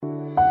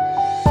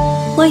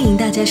欢迎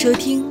大家收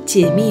听《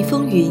解密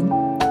风云》，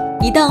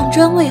一档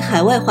专为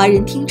海外华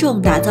人听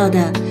众打造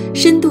的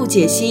深度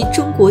解析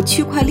中国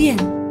区块链、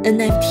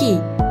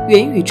NFT、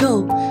元宇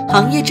宙、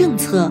行业政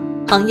策、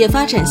行业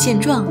发展现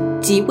状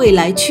及未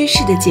来趋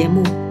势的节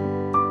目。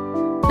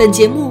本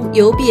节目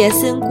由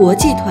BSN 国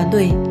际团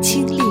队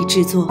倾力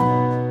制作。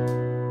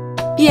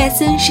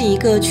BSN 是一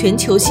个全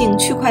球性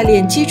区块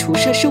链基础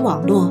设施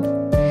网络，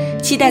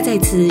期待在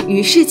此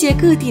与世界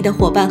各地的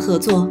伙伴合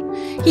作，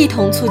一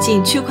同促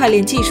进区块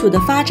链技术的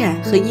发展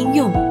和应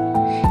用，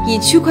以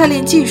区块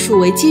链技术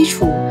为基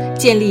础，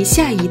建立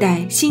下一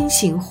代新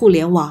型互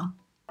联网。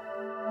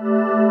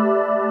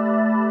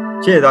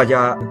谢谢大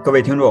家，各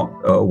位听众。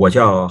我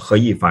叫何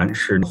一凡，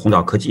是红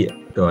岛科技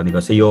的那个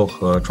CEO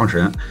和创始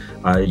人，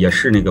也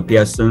是那个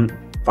BSN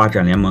发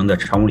展联盟的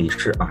常务理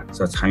事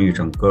在参与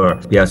整个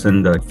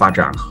BSN 的发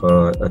展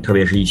和特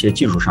别是一些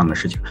技术上的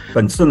事情。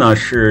本次呢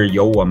是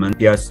由我们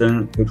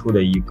BSN 推出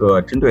的一个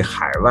针对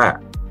海外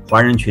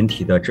华人群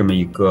体的这么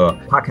一个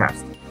podcast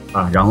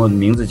然后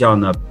名字叫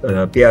呢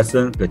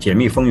BSN 的解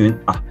密风云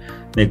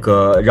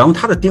然后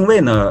它的定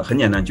位呢很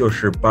简单，就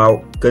是把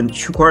跟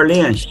区块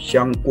链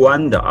相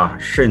关的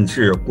甚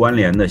至关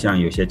联的，像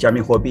有些加密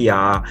货币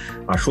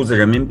数字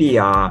人民币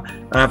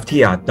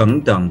NFT 等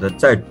等的，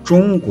在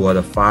中国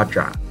的发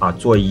展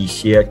做一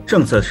些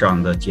政策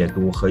上的解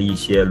读和一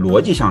些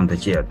逻辑上的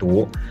解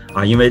读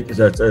因为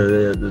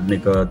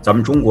咱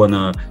们中国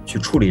呢去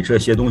处理这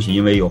些东西，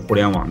因为有互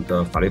联网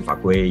的法律法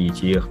规以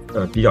及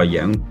比较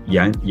严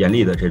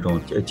厉的这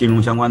种金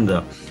融相关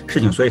的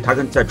事情，所以它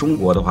在中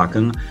国的话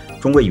跟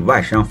中国以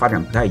外实际上发展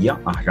不太一样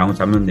然后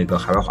咱们那个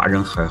海外华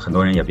人很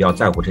多人也比较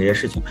在乎这些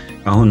事情，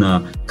然后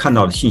呢看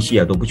到的信息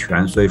也都不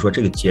全，所以说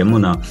这个节目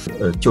呢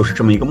就是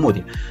这么一个目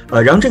的。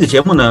然后这个节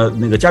目呢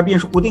那个嘉宾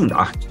是固定的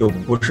就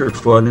不是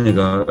说那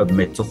个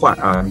每次换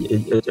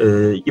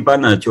一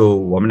般呢就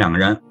我们两个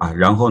人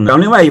然后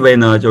另外一位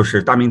呢就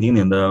是大名鼎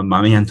鼎的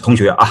马文彦同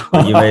学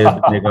因为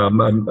那个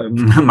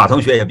马同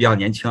学也比较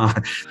年轻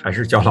还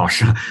是叫老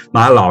师，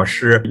马老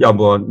师，要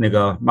不那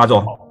个马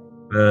总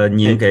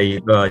您给一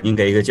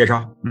个介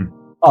绍。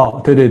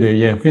对，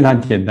也非常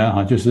简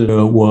单就是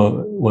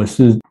我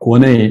是国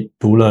内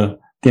读了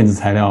电子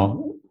材料、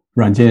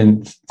软件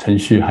程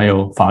序还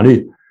有法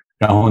律，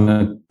然后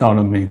呢到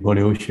了美国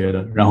留学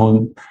的，然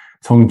后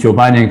从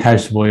98年开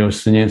始，我有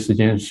10年时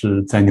间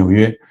是在纽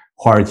约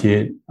华尔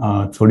街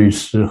做律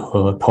师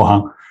和投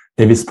行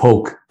 ，Davis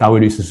Polk 大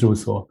卫律师事务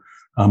所，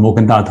摩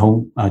根大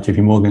通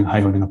JP Morgan， 还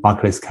有那个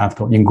Barclays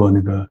Capital 英国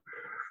那个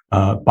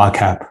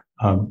Barcap。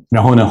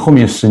然后呢，后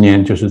面10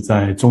年就是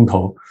在中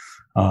投，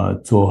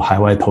做海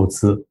外投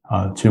资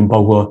其中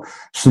包括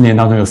10年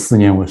当中有4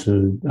年我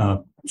是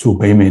驻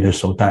北美的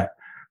首代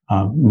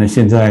那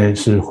现在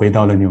是回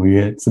到了纽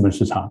约资本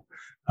市场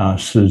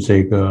是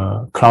这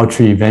个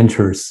Cloudtree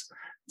Ventures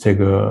这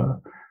个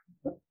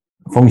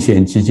风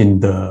险基金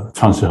的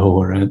创始合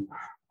伙人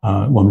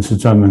我们是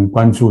专门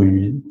关注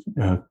于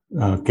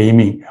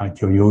gaming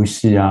有游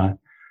戏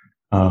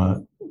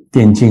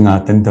电竞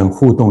等等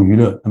互动娱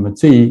乐，那么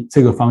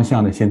这个方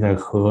向呢，现在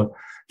和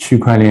区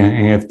块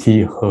链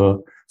NFT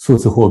和数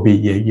字货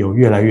币也有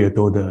越来越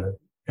多的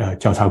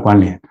交叉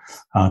关联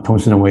同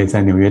时呢，我也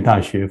在纽约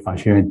大学法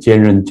学院兼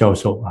任教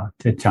授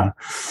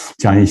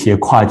讲一些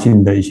跨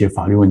境的一些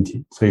法律问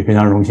题，所以非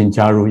常荣幸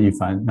加入一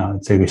凡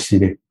这个系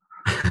列。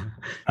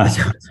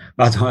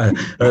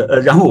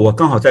然后我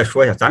刚好再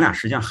说一下，咱俩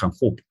实际上很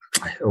互补。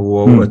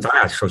咱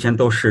俩首先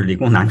都是理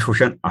工男出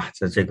身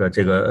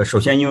这个首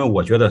先因为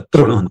我觉得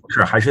讨论很多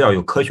事还是要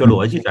有科学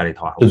逻辑在里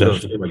头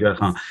我觉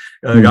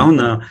得然后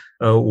呢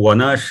我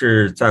呢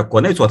是在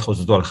国内做投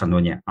资做了很多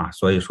年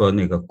所以说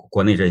那个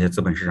国内这些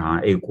资本市场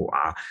A 股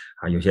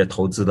有些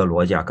投资的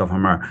逻辑各方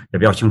面也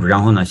比较清楚。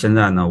然后呢现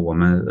在呢我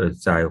们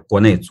在国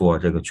内做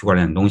这个区块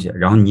链的东西，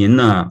然后您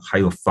呢还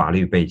有法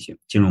律背景、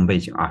金融背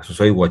景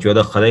所以我觉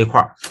得合在一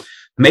块儿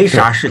没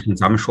啥事情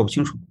咱们说不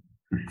清楚。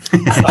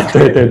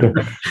对，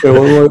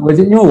我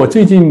因为我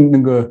最近那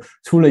个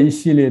出了一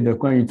系列的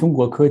关于中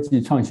国科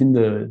技创新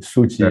的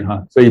书籍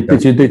所以其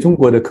实对中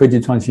国的科技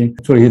创新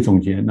做了一些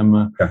总结。那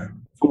么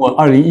中国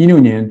2016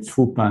年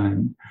出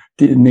版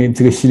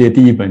这个系列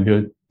第一本就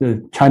是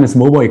China's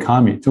Mobile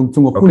Economy 中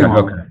国互联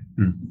网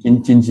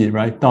经济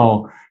right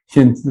到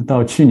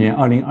去年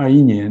2021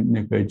年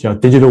那个叫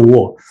Digital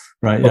War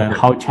right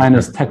How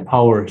China's Tech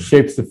Power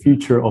Shapes the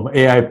Future of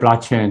AI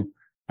Blockchain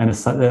and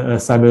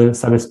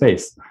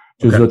Cyberspace，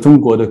就是说中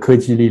国的科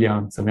技力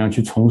量怎么样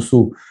去重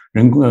塑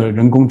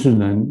人工智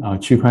能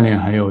区块链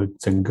还有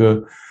整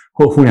个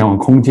互联网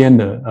空间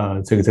的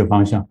这个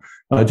方向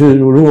就是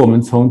如果我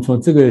们从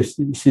这个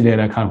系列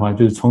来看的话，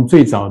就是从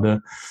最早的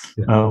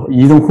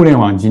移动互联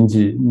网经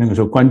济，那个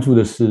时候关注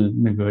的是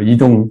那个移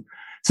动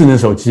智能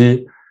手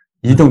机、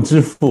移动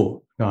支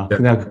付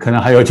那可能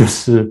还有就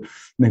是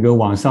那个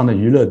网上的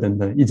娱乐等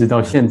等，一直到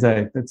现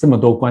在这么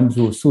多关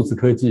注数字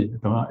科技，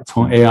对吧？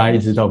从 AI 一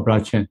直到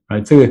blockchain，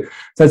 这个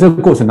在这个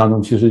过程当中，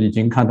其实已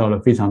经看到了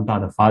非常大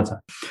的发展。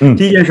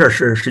第一件事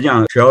是，实际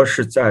上只要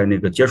是在那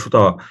个接触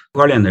到区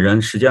块链的人，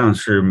实际上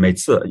是每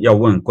次要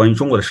问关于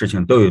中国的事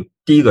情，都有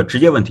第一个直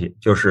接问题，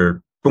就是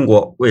中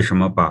国为什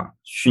么把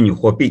虚拟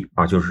货币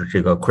就是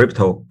这个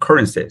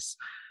cryptocurrencies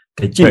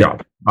给禁掉了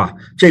啊？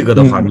这个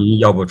的话，你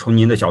要不从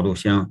您的角度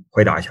先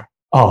回答一下。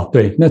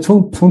对，那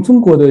从中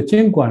国的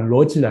监管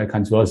逻辑来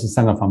看，主要是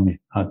3个方面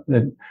啊。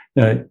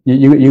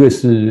一个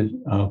是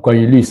关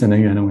于绿色能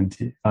源的问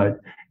题啊，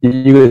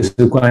一个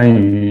是关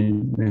于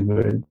那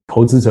个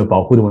投资者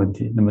保护的问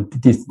题。那么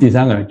第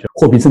三个就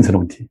货币政策的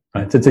问题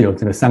啊，这有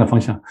这个3个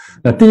方向。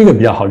那第一个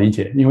比较好理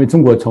解，因为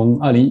中国从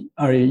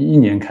2021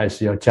年开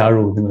始要加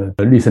入那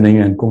个绿色能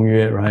源公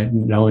约，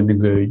然后那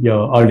个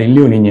要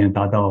2060年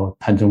达到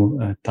碳中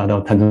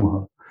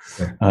和。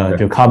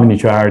就 carbon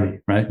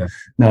neutrality，right？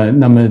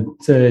 那么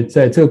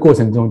在这个过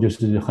程中，就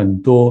是很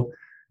多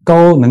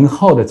高能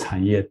耗的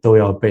产业都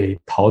要被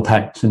淘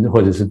汰，甚至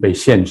或者是被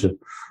限制。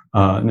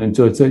那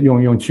这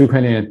用区块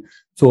链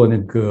做那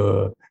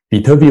个比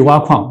特币挖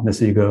矿，那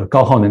是一个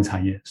高耗能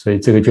产业，所以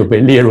这个就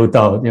被列入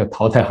到要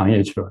淘汰行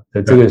业去了。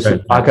这个是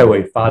发改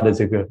委发的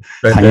这个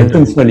产业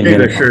政策里面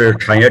的。这个是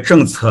产业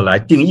政策来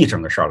定义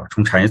整个事儿了，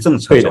从产业政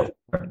策角度。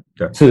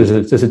对，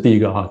是，这是第一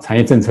个产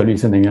业政策绿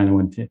色能源的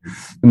问题。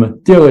那么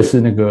第二个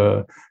是那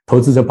个投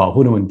资者保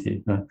护的问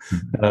题。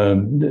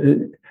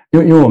因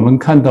为我们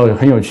看到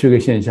很有趣的一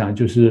个现象，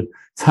就是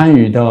参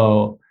与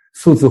到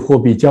数字货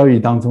币交易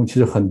当中，其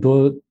实很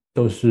多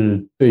都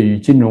是对于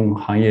金融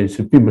行业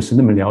并不是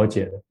那么了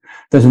解的，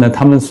但是呢，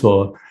他们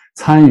所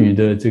参与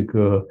的这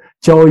个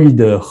交易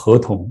的合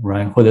同，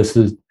或者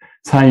是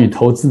参与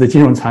投资的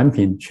金融产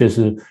品，却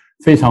是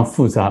非常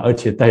复杂，而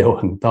且带有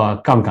很大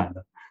杠杆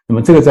的。那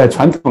么这个在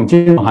传统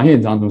金融行业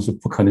当中是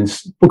不可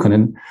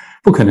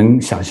能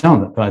想象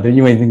的，对吧？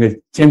因为那个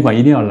监管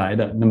一定要来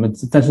的。那么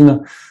但是呢，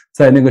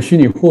在那个虚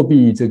拟货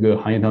币这个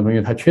行业当中，因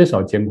为它缺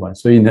少监管，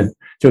所以呢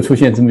就出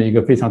现这么一个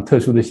非常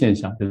特殊的现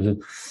象，就是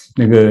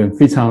那个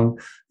非常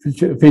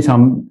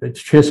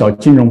缺少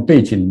金融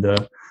背景的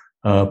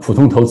普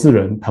通投资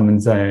人，他们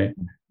在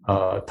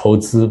投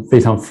资非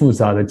常复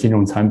杂的金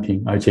融产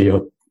品，而且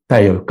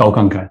带有高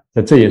杠杆。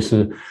这也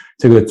是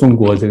这个中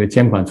国这个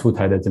监管出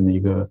台的这么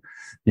一个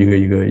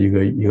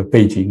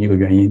背景，一个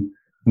原因。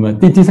那么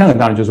第三个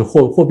当然就是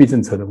货币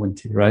政策的问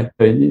题 ，right？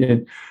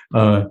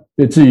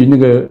 至于那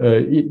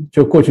个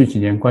就过去几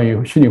年关于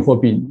虚拟货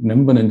币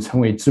能不能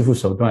成为支付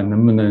手段，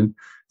能不能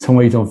成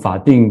为一种法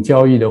定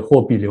交易的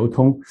货币流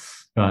通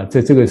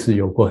这个是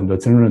有过很多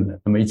争论的。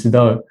那么一直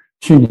到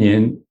去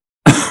年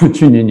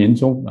年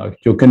中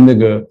就跟那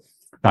个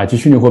打击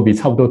虚拟货币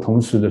差不多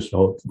同时的时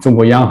候，中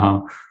国央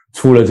行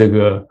出了这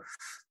个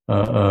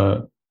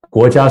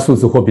国家数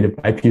字货币的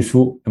白皮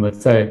书。那么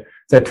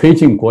在推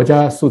进国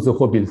家数字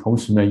货币的同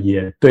时呢，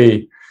也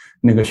对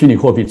那个虚拟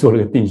货币做了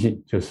个定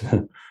性，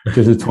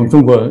就是从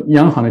中国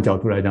央行的角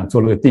度来讲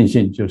做了个定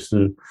性，就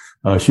是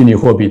虚拟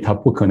货币它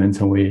不可能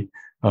成为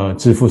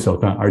支付手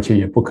段，而且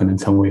也不可能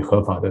成为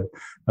合法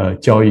的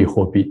交易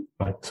货币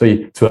所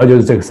以主要就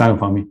是这个3个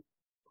方面。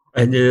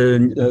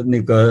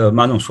那个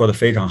马总说的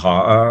非常好，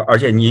而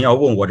且您要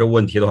问我这个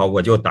问题的话，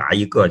我就答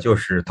一个，就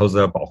是投资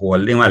者保护。我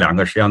另外2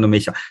个实际上都没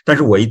想，但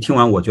是我一听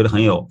完，我觉得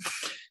很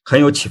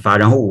有启发。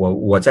然后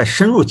我再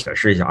深入解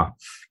释一下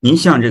您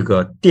像这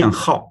个电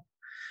耗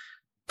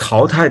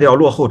淘汰掉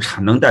落后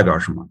产能代表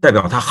什么？代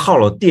表它耗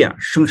了电，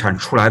生产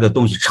出来的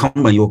东西成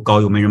本又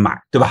高又没人买，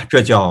对吧？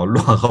这叫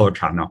落后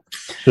产能。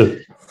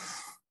是，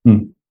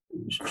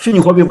虚拟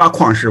货币挖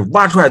矿是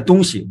挖出来的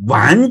东西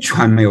完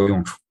全没有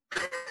用处。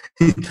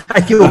他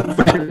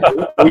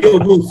又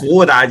不服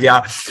务大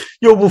家，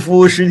又不服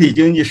务实体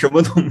经济，什么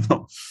都不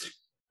弄，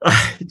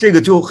这个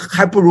就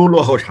还不如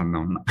落后产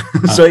能呢。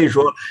所以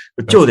说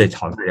就得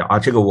淘汰掉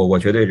这个我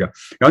绝对这。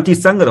然后第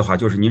3个的话，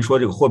就是您说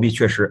这个货币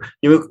确实，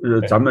因为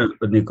咱们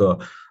那个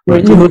因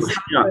为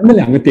那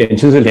2个点其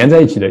实是连在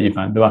一起的，一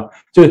般对吧？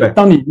就是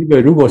当你那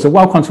个如果是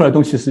挖矿出来的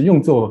东西是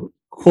用作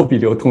货币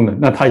流通的，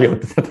那它有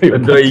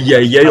对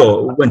也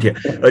有问题。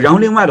然后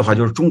另外的话，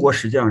就是中国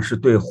实际上是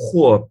对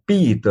货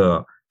币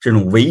的这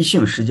种唯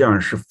性实际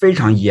上是非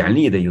常严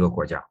厉的一个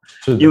国家，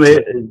因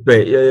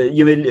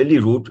为例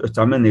如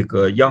咱们那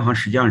个央行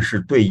实际上是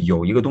对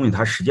有一个东西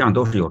它实际上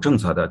都是有政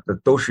策的，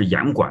都是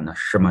严管的，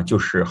是吗？就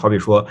是好比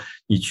说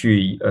你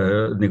去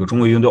那个中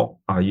国运动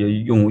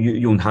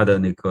用它的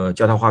那个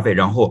交叉话费，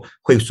然后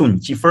会送你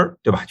积分，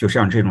对吧？就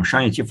像这种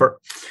商业积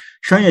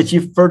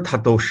分它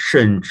都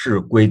甚至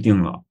规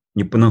定了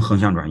你不能横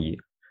向转移，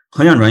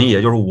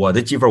也就是我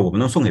的积分我不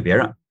能送给别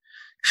人，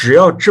只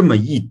要这么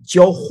一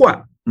交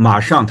换，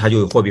马上它就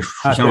有货币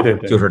属性了，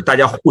就是大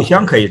家互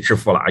相可以支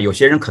付了，有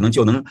些人可能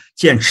就能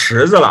建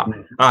池子了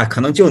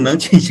可能就能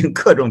进行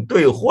各种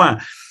兑换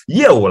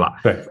业务了。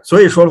对，所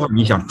以说的话，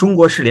你想中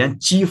国是连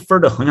积分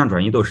的横向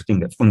转移都是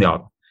封掉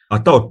的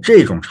到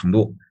这种程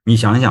度，你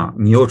想想，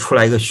你又出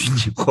来一个虚拟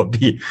货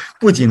币，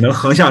不仅能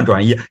横向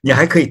转移，你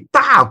还可以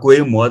大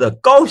规模的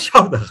高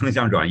效的横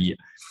向转移。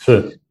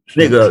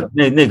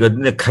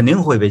那肯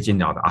定会被禁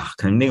掉的啊，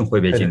肯定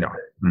会被禁掉的。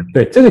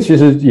对，这个其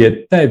实也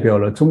代表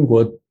了中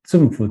国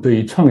政府对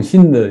于创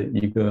新的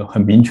一个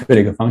很明确的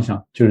一个方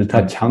向，就是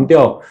它强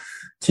调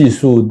技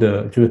术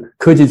的，就是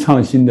科技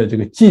创新的这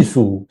个技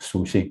术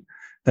属性，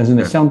但是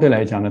呢，相对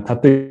来讲呢，它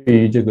对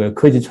于这个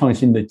科技创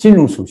新的金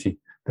融属性，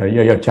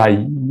要加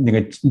以那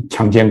个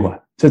强监管。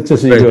这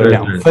是一个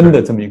两分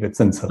的这么一个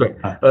政策。对，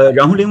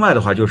然后另外的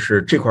话就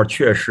是这块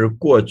确实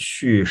过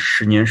去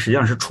10年实际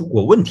上是出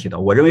过问题的，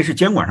我认为是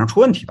监管上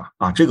出问题的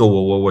啊。这个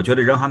我觉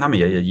得人行他们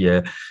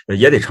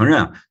也得承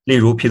认，例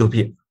如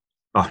P2P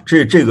啊，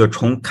这个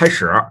从开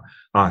始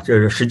啊，这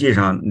是实际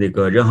上那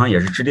个人行也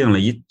是制定了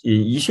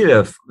一系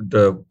列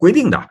的规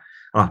定的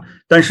啊，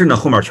但是呢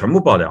后面全部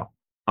爆掉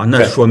啊，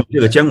那说明这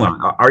个监管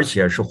啊，而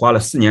且是花了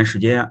4年时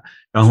间，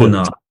然后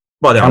呢。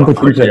爆掉了，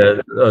而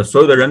且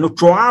所有的人都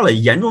抓了，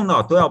严重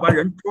到都要把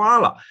人抓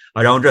了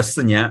啊！然后这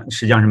4年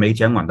实际上是没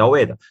监管到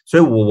位的，所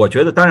以我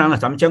觉得，当然了，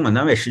咱们监管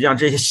单位实际上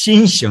这些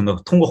新型的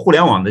通过互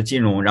联网的金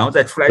融，然后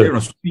再出来这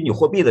种虚拟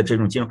货币的这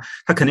种金融，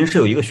它肯定是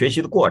有一个学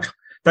习的过程。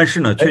但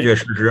是呢，确确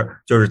实实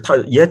就是它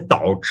也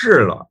导致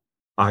了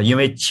啊，因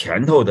为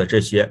前头的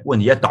这些问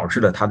题也导致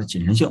了它的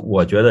谨慎性。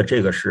我觉得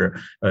这个是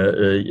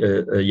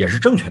也是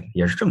正确的，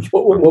也是正确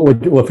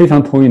的。我非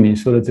常同意你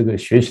说的这个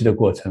学习的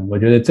过程，我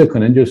觉得这可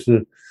能就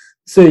是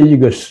这一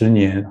个10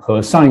年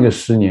和上一个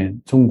10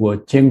年中国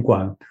监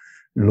管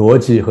逻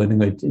辑和那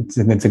个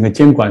整个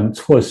监管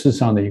措施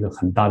上的一个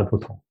很大的不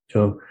同。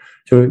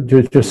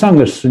就上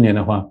个10年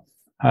的话，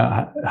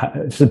还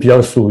是比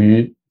较属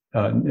于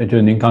就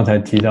是您刚才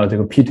提到这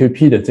个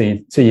P2P 的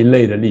这一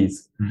类的例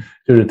子，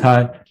就是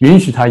它允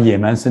许它野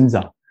蛮生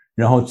长，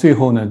然后最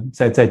后呢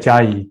再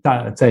加以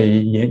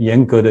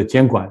严格的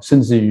监管，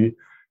甚至于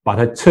把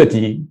它彻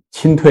底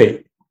清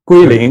退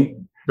归零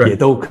也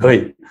都可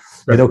以。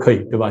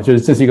对吧？就是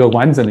这是一个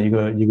完整的一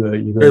个。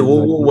对，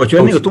我觉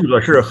得那个动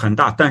作是很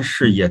大，但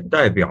是也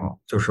代表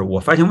就是我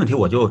发现问题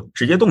我就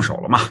直接动手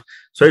了嘛。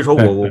所以说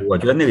我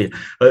觉得那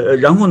个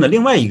然后呢，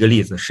另外一个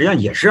例子实际上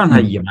也是让它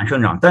野蛮生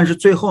长，但是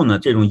最后呢，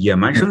这种野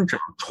蛮生长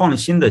创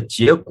新的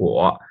结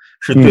果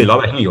是对老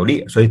百姓有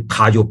利，所以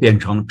它就变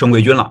成正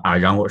规军了啊。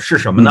然后是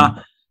什么呢？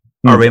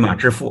二维码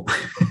支付，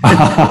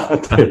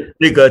对，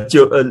那个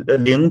就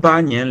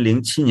08年、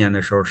07年的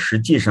时候，实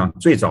际上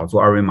最早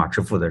做二维码支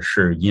付的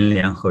是银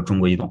联和中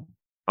国移动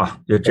啊。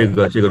这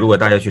个，如果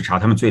大家去查，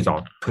他们最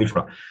早推出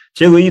来，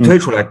结果一推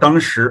出来，当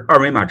时二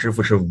维码支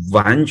付是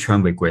完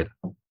全违规的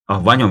啊，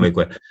完全违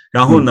规。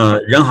然后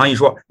呢，人行一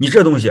说你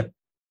这东西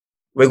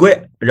违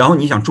规，然后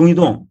你想中移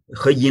动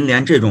和银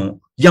联这种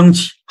央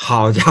企，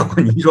好家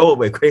伙，你说我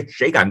违规，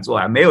谁敢做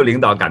啊？没有领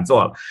导敢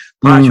做了，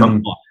啪全部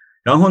做。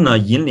然后呢，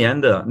银联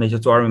的那些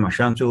做二维码，实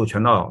际上最后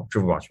全到支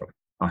付宝去了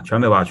啊，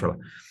全被挖去了。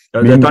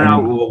当然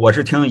我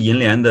是听银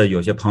联的有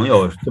些朋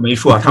友这么一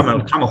说，他们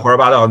胡说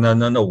八道，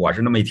那我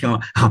是那么一听了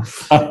啊。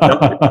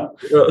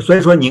所以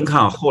说您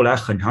看后来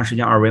很长时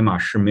间二维码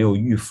是没有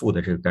预付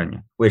的这个概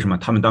念，为什么？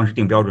他们当时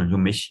定标准就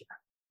没写，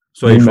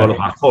所以说的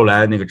话，后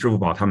来那个支付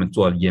宝他们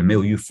做也没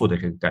有预付的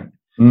这个概念。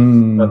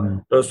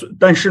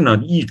但是呢，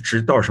一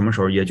直到什么时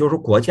候？也就是说，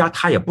国家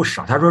他也不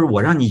傻，他说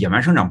我让你野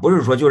蛮生长，不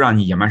是说就让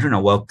你野蛮生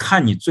长，我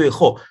看你最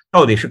后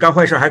到底是干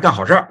坏事还是干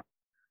好事，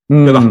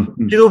对吧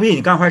？P2P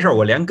你干坏事，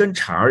我连根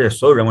铲，而且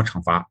所有人我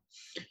惩罚。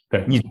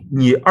对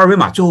你二维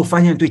码最后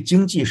发现对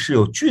经济是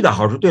有巨大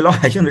好处，对老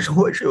百姓的生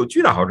活是有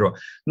巨大好处，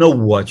那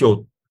我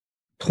就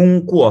通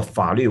过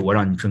法律我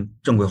让你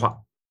正规化，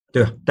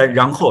对吧？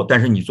但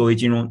是你作为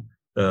金融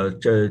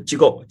这机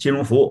构金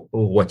融服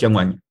务，我监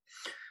管你。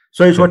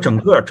所以说整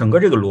个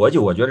这个逻辑，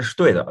我觉得是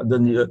对的。那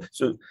你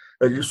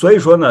所以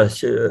说呢，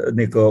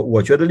那个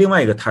我觉得另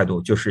外一个态度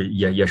就是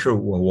也是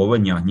我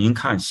问你啊，您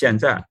看现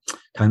在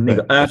他那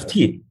个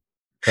NFT，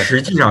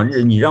 实际上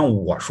你让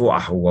我说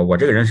啊，我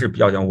这个人是比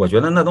较讲，我觉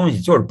得那东西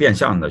就是变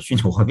相的虚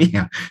拟货币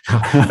啊。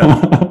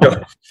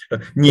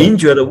您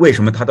觉得为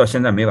什么他到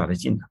现在没把它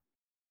禁的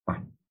啊？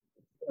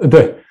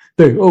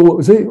对，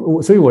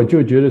所以我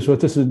就觉得说，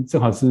这是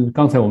正好是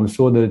刚才我们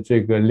说的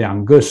这个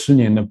2个10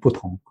年的不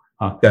同。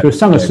就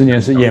上个10年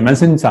是野蛮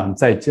生长，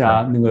再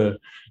加那个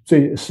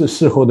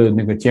事后的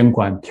那个监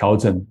管调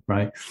整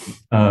 ，right？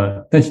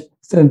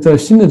 但在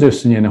新的这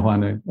10年的话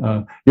呢，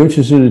尤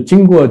其是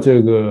经过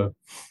这个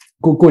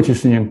过去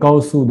10年高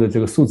速的这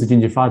个数字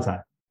经济发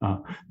展啊，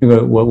那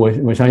个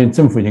我相信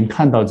政府已经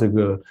看到这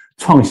个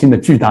创新的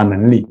巨大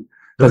能力，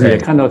但是也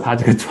看到它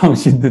这个创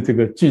新的这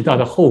个巨大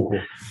的后果，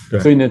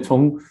所以呢，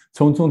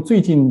从最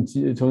近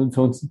从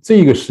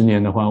这个10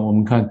年的话，我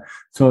们看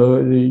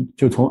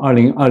就从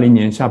2020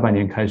年下半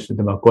年开始，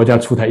对吧？国家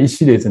出台一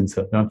系列政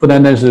策，对吧？不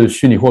单单是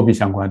虚拟货币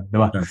相关的，对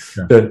吧？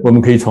对，我们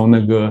可以从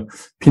那个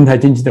平台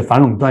经济的反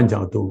垄断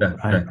角度，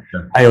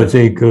还有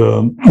这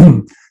个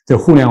这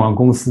互联网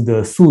公司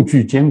的数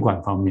据监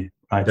管方面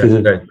啊，就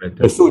是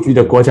数据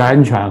的国家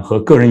安全和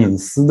个人隐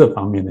私的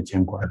方面的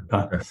监管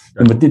啊。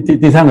那么第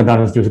3个当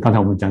然就是刚才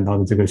我们讲到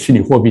的这个虚拟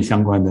货币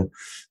相关的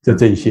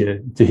这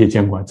些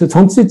监管。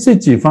从这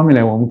几方面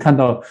来，我们看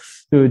到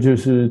就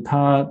是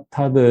它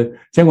的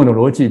监管的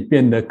逻辑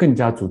变得更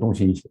加主动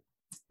性一些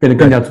变得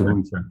更加主动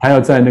一些。他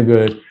要在那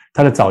个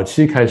他的早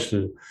期开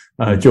始，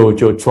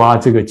就抓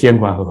这个监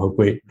管和合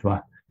规，对吧？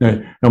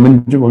那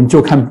我们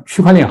就看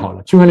区块链好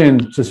了，区块链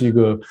这是一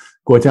个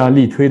国家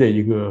力推的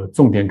一个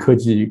重点科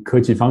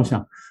技方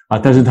向啊，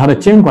但是它的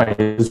监管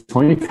也是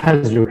从一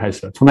开始就开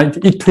始了，从它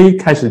一推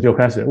开始就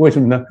开始，为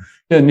什么呢？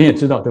你也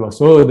知道对吧？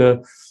所有的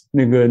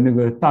那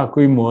个大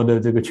规模的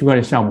这个区块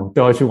链项目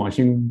都要去网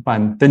信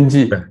办登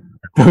记，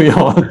都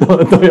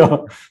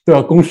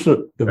要公示，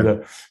对不对？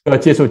都要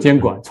接受监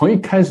管，从一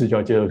开始就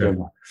要接受监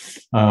管，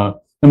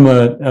那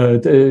么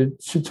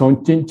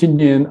从今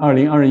年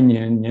2020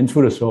年年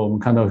初的时候，我们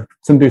看到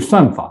针对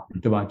算法，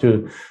对吧？就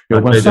是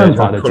有关算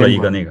法的监管，一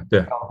个那个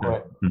对，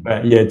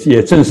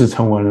也正式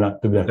成文了，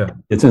对不对？对，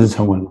也正式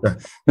成文了。对。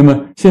那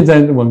么现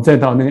在我们再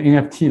到那个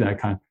NFT 来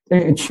看，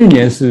去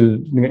年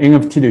是那个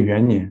NFT 的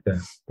元年，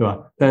对吧？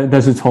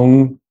但是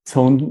从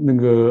那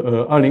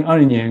个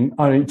2020年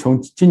从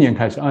今年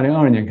开始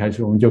，2022年开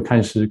始，我们就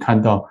开始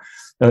看到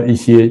一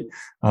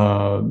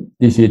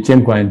些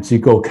监管机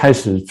构开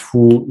始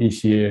出一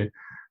些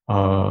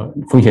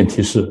风险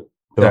提示，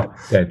对吧？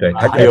对，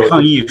它有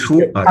倡议书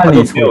啊，它都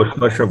没有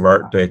说是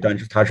文，对，但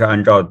是它是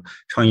按照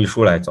倡议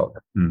书来走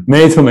的。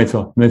没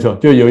错，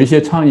就有一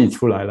些倡议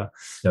出来了，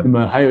那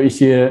么还有一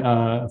些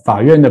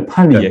法院的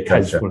判例也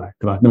开始出来，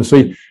对吧？那么所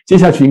以接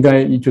下去应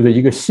该就是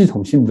一个系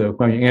统性的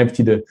关于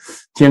NFT 的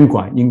监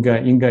管，应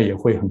该也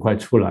会很快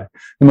出来。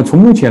那么从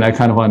目前来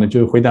看的话呢，就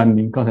是回答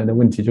您刚才的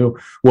问题，就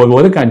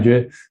我的感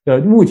觉，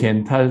目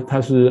前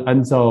它是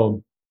按照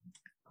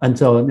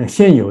那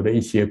现有的一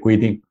些规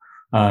定。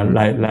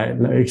来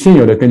现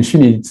有的跟虚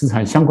拟资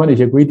产相关的一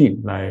些规定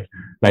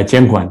来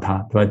监管它，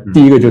对吧？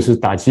第一个就是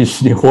打击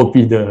虚拟货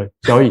币的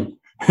交易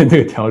那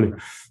个条例，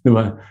那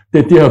么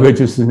第二个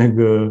就是那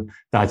个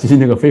打击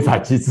那个非法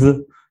集资，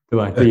对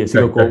吧？这也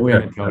是个国务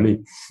院的条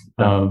例。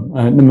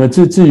那么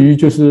至于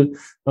就是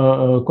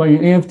关于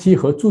NFT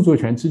和著作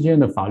权之间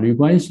的法律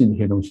关系那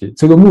些东西，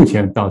这个目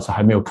前倒是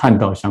还没有看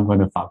到相关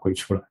的法规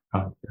出来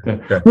啊。对，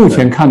目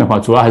前看的话，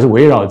主要还是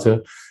围绕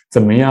着怎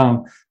么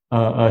样。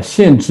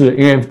限制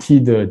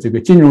NFT 的这个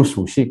金融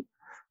属性，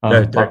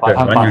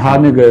把它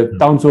那个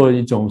当做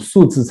一种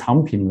数字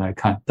产品来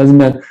看，但是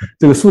呢，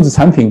这个数字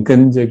产品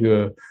跟这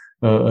个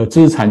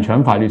知识产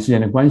权法律之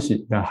间的关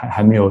系，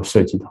还没有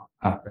涉及到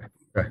啊。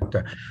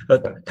对，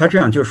他这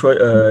样就是说，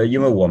因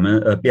为我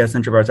们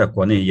BSN 这边在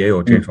国内也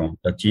有这种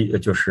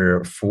就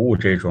是服务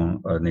这种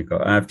那个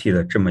NFT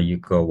的这么一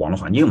个网络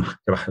环境嘛，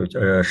对吧？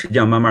实际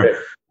上慢慢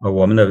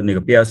我们的那个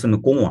BSN 的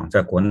公网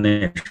在国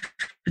内。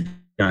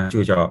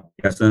就叫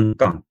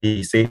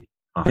BSN-DDC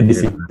啊，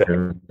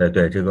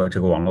对，这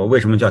个网络为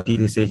什么叫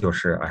DDC？ 就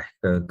是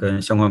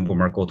跟相关部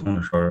门沟通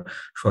的时候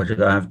说这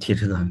个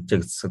NFT 这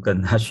个词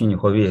跟它虚拟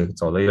货币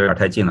走的有点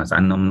太近了，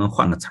咱能不能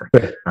换个词儿？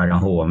对啊，然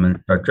后我们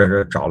这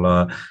是找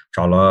了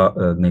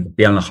那个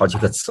编了好几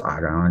个词啊，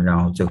然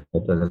后最后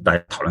大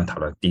家讨论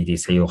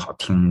DDC 又好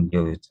听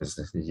就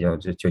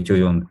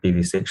用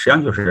DDC， 实际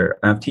上就是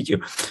NFT 技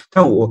术。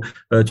但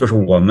就是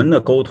我们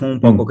的沟通，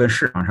包括跟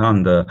市场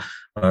上的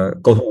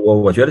沟通，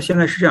我觉得现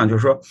在是这样，就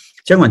是说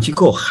监管机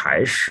构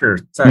还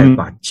是在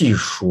把技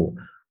术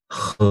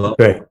和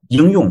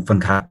应用分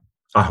开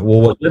啊。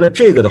我觉得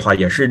这个的话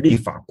也是立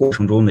法过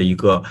程中的一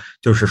个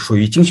就是属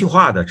于精细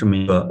化的这么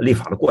一个立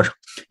法的过程。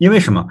因为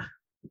什么？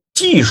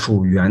技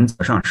术原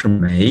则上是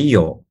没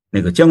有那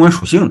个监管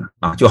属性的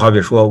啊。就好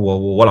比说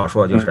我老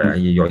说就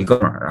是有一哥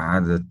们儿啊，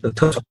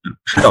特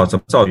知道怎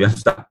么造原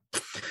子弹，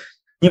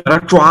你把他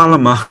抓了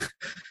吗？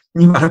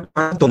你把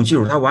他懂技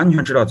术，他完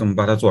全知道怎么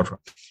把它做出来。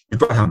你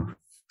抓他吗？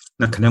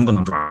那肯定不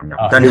能抓，你知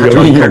道吗？但是他只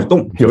要一开始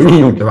动，有应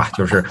用，对吧？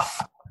就是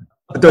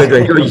对，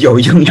就是有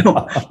应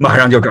用，马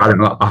上就抓人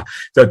了啊！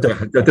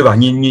对吧？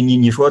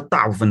你说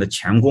大部分的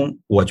钳工，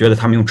我觉得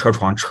他们用车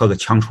床车个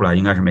枪出来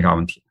应该是没啥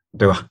问题，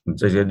对吧？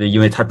这因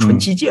为它纯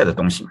机械的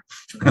东西嘛，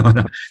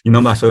你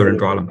能把所有人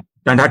抓了吗？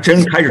但他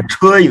真开始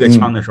车一个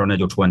枪的时候，那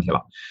就出问题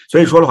了。所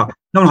以说的话，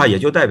那么的话也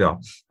就代表，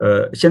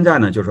现在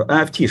呢，就是说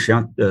NFT 实际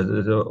上，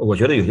我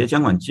觉得有些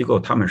监管机构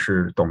他们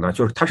是懂的，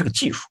就是它是个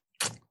技术，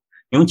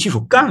你用技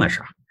术干了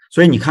啥？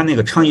所以你看那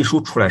个倡议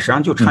书出来，实际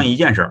上就倡议一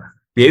件事儿，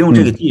别用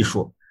这个技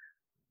术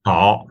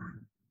搞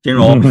金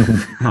融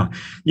啊，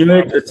因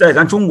为在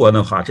咱中国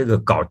的话，这个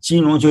搞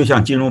金融就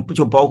像金融，不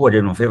就包括这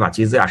种非法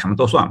集资呀，什么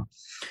都算了。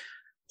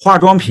化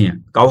妆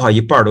品搞不好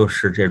一半都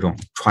是这种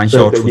传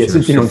销出去的，是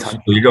金融产品，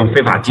属于这种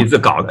非法集资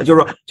搞的，就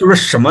是说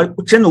什么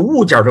真的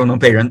物件都能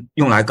被人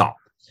用来搞。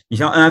你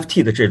像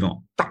NFT 的这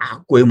种大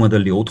规模的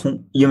流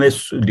通，因为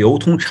流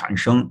通产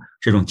生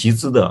这种集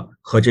资的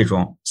和这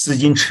种资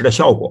金池的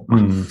效果嘛。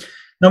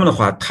那么的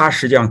话，它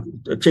实际上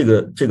这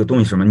个东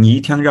西什么，你一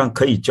天上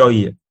可以交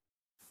易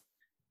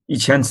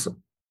1000次。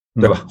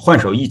对吧？换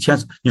手1000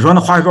次，你说那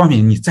化妆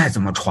品你再怎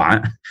么传，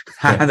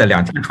它还得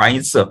2天传1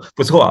次，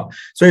不错。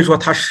所以说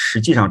它实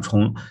际上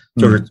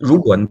就是如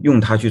果用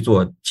它去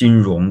做金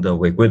融的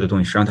违规的东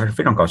西，实际上它是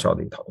非常高效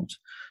的一套东西。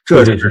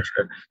这就是，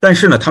但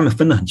是呢，他们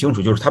分得很清楚，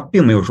就是他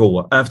并没有说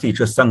我 NFT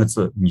这3个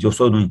字你就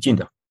所有东西禁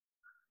掉，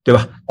对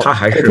吧？它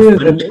还是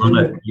分成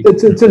了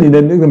这里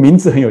的那个名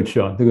字很有趣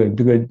啊，这个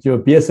就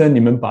BSN 你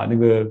们把那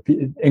个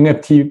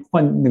NFT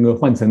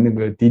换成那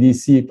个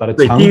DDC， 把它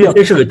强调，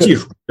这是个技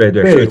术，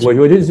对，我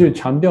就是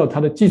强调它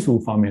的技术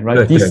方面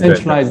 ，right？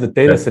 Decentralized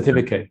data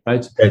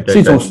certificate，right？ 是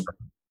一种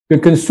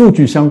跟数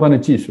据相关的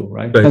技术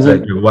 ，right？ 但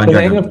是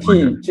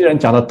NFT 既然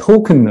讲到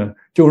token 呢，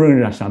就让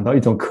人想到一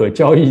种可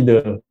交易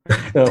的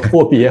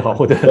货币也好，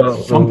或者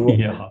商品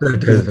也好。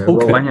对，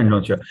完全正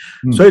确。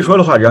所以说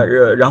的话，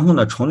然后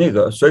呢，从那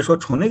个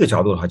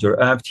角度的话，就是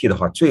NFT 的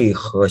话，最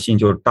核心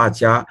就是大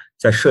家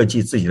在设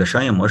计自己的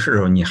商业模式的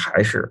时候，你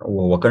还是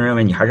我个人认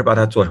为，你还是把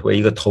它作为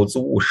一个投资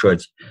物设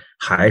计，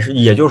还是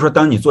也就是说，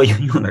当你做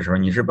应用的时候，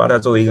你是把它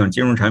作为一种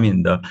金融产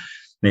品的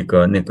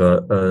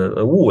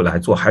物来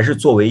做，还是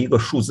作为一个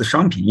数字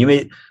商品？因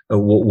为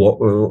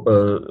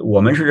我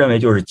们是认为，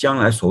就是将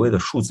来所谓的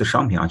数字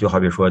商品啊，就好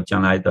比说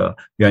将来的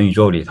元宇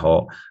宙里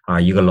头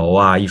啊，一个楼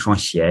啊，一双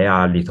鞋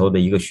呀，里头的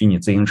一个虚拟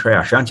自行车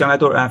呀，实际上将来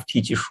都是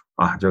NFT 技术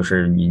啊，就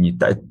是你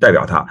代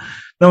表它。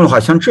那么的话，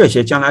像这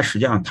些将来实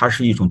际上它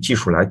是一种技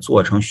术来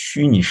做成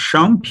虚拟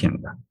商品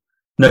的。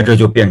那这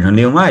就变成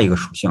另外一个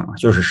属性了，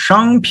就是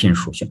商品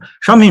属性。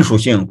商品属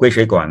性归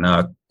谁管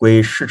呢？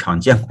归市场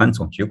监管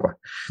总局管，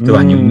对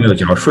吧？你有没有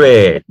缴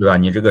税，对吧？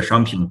你这个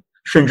商品，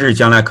甚至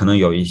将来可能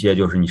有一些，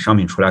就是你商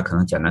品出来可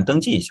能简单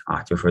登记一下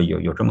啊，就说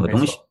有这么个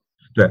东西。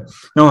对，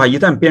那么话一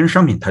旦变成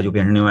商品，它就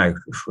变成另外一个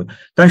属性。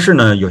但是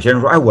呢，有些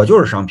人说，哎，我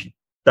就是商品。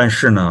但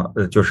是呢，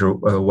就是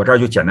我这儿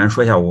就简单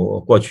说一下我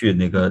过去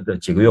那个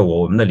几个月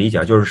我们的理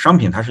解，就是商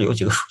品它是有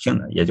几个属性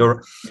的，也就是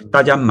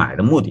大家买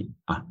的目的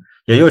啊。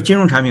也就是金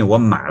融产品，我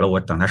买了，我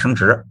等它升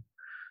值；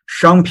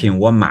商品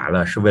我买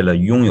了是为了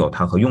拥有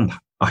它和用它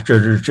啊，这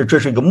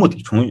是一个目的，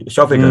从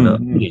消费者的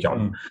目的角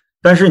度。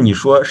但是你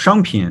说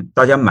商品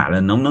大家买了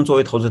能不能作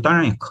为投资？当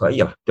然也可以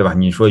了，对吧？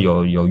你说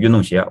有运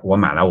动鞋，我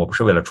买来我不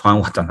是为了穿，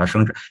我等它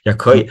升值也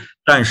可以。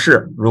但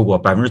是如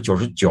果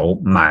99%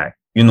买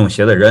运动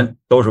鞋的人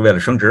都是为了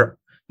升值，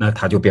那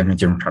它就变成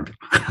金融产品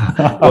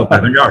了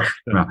，20%，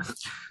对吧？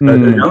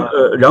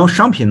然后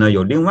商品呢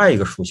有另外一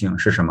个属性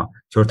是什么？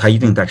就是它一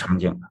定带场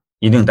景的。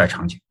一定带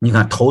场景。你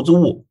看投资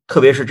物，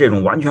特别是这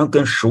种完全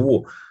跟实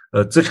物、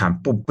资产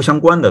不相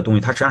关的东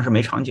西，它实际上是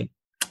没场景，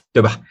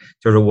对吧？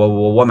就是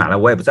我买了，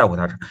我也不在乎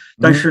它。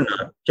但是呢，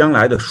将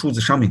来的数字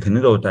商品肯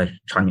定都有带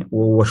场景。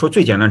我说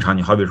最简单的场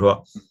景，好比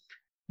说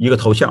一个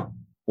头像，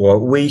我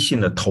微信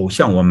的头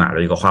像，我买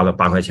了一个，花了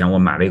8块钱，我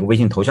买了一个微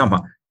信头像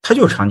房，它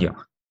就是场景，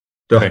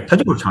对吧？它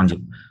就是场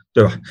景。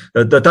对吧？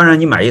当然，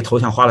你买一头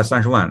像花了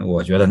30万，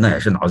我觉得那也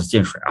是脑子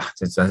进水啊。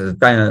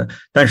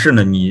但是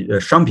呢，你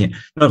商品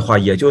那的话，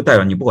也就代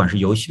表你不管是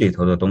游戏里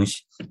头的东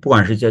西，不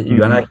管是在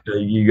原来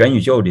元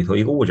宇宙里头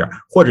一个物件，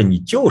或者你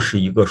就是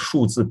一个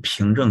数字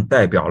凭证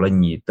代表了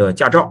你的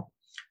驾照，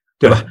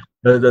对吧？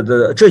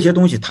这些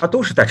东西它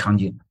都是带场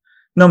景的。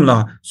那么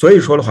呢，所以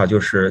说的话，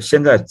就是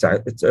现在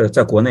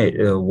在国内，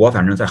我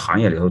反正在行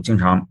业里头经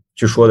常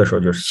去说的时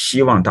候，就是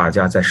希望大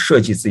家在设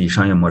计自己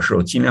商业模式的时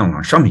候，尽量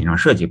往商品上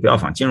设计，不要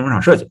往金融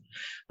上设计。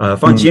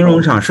放金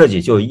融上设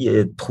计就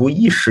图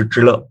一时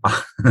之乐啊。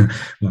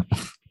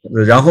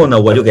然后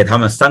呢，我就给他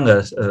们三个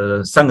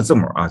字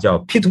母啊，叫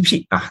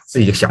P2P 啊，自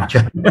己想去。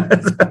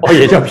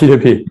也叫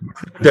P2P。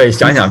对，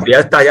想想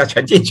别大家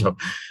全进去了。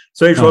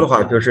所以说的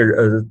话，就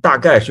是大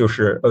概就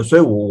是所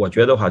以我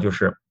觉得话就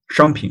是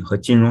商品和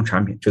金融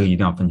产品这个一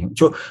定要分清，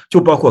就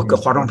包括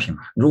化妆品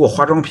嘛。如果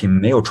化妆品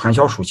没有传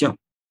销属性，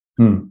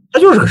它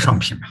就是个商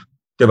品嘛，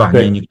对吧？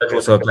你该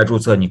注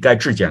册，你该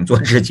质检做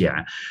质检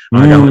啊，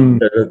然后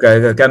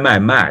该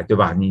卖，对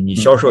吧？你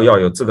销售要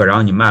有资格，然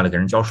后你卖了给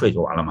人交税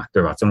就完了嘛，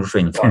对吧？增值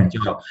税你放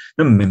就好，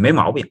那没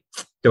毛病，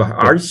对吧？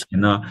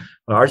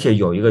而且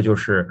有一个就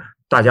是。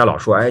大家老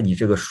说，哎，你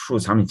这个数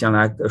字产品将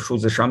来数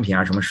字商品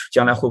啊，什么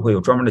将来会不会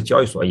有专门的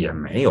交易所？也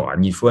没有啊。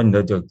你说你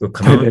的就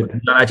可能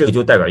将来这个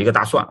就代表一个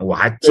大蒜，我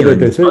还记得有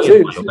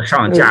个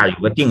上架，有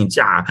个定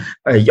价，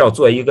要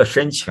做一个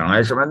申请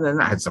啊什么，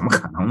那怎么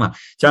可能呢？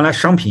将来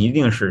商品一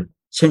定是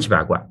千奇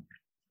百怪，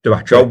对吧？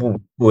只要不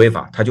违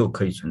法，它就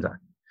可以存在。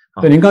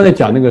对，您刚才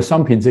讲那个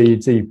商品这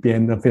一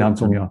边呢非常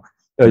重要。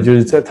就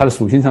是在它的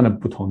属性上的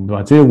不同，对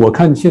吧？所以我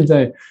看现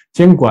在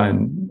监管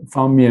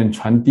方面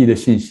传递的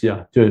信息啊，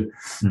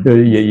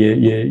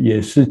也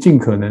是尽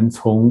可能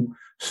从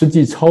实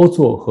际操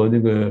作和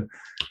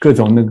各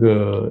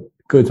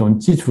种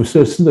基础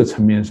设施的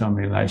层面上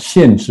面来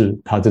限制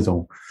它这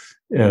种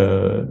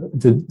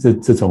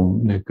这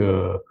种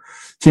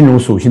金融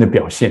属性的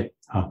表现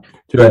啊。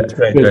对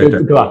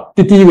吧？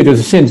第一个就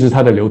是限制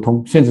它的流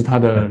通，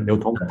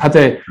它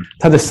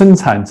在生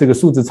产这个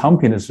数字商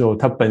品的时候，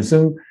它本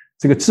身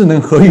这个智能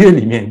合约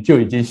里面就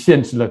已经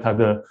限制了它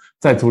的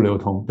在途流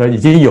通，已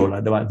经有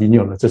了，对吧？已经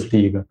有了，这是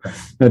第一个。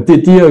那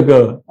第二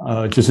个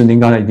就是您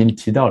刚才已经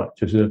提到了，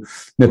就是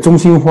那中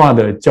心化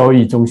的交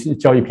易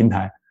平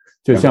台，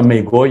就像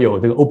美国有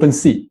这个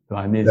OpenSea， 对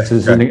吧？那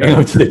是那个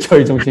NFT 的交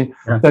易中心，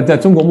但在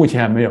中国目前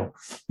还没有。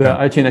对，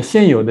而且呢，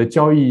现有的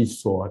交易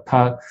所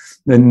它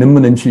能不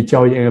能去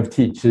交易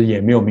NFT， 其实也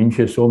没有明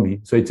确说明，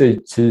所以这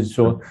其实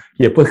说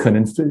也不可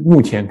能，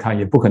目前看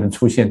也不可能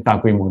出现大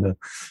规模的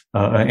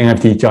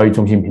NFT 交易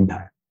中心平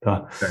台，对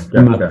吧？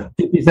那么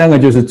第三个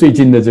就是最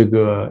近的这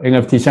个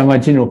NFT 相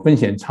关金融风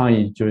险倡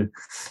议，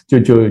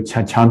就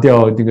强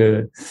调这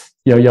个。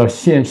要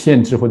限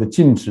制或者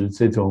禁止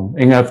这种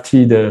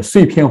NFT 的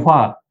碎片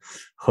化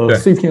和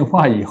碎片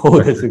化以后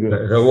的这个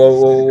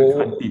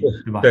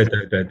对吧？对，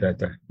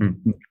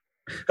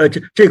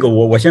这个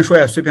我先说一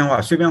下碎片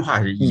化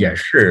也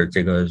是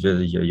这个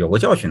有过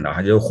教训的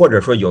哈，就或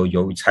者说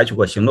有采取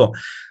过行动。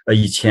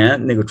以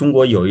前那个中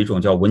国有一种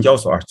叫文交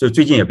所，就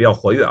最近也比较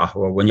活跃啊，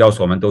文交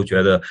所们都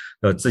觉得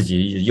自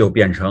己又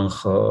变成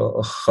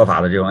合法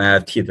的这种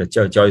NFT 的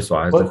交易所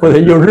啊，或者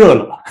又热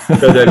了。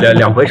对，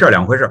两回事。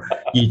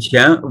以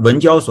前文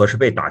交所是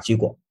被打击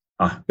过。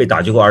被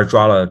打击过而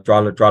抓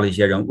了一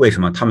些人，为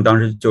什么？他们当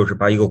时就是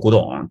把一个古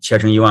董切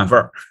成1万份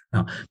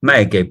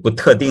卖给不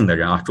特定的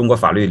人啊。中国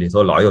法律里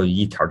头老有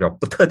一条叫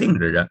不特定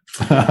的人，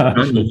然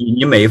后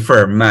你每一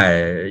份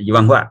卖1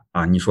万块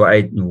啊，你说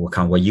我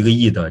看我1个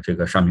亿的这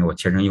个商品我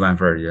切成1万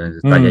份，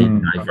大家一人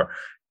拿一份，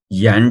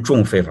严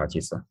重非法集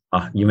资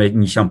啊！因为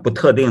你向不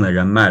特定的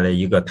人卖了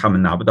一个他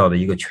们拿不到的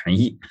一个权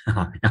益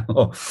啊，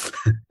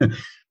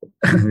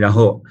然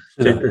后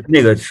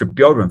那个是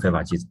标准非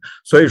法集资，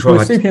所以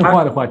说碎片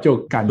化的话就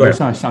感觉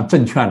上像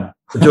证券了，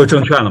就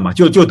证券了嘛，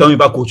就等于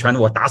把股权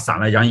我打散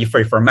了，然后一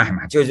份一份卖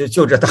嘛，就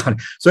这道理。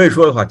所以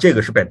说的话，这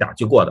个是被打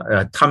击过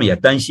的。他们也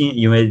担心，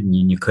因为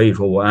你可以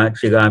说我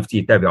这个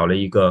NFT 代表了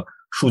一个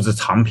数字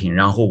藏品，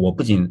然后我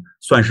不仅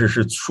算是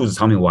数字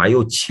藏品，我还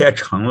又切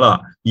成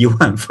了1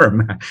万份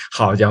卖，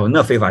好家伙，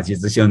那非法集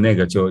资性那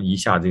个就一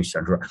下子就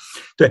显出来。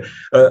对，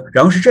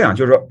然后是这样，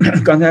就是说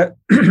刚才。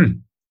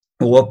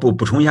我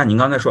补充一下，您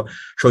刚才说，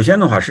首先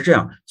的话是这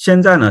样，现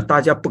在呢，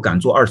大家不敢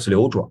做2次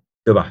流转，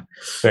对吧？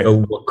对，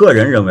我个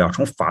人认为啊，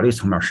从法律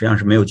层面实际上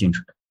是没有禁止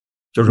的，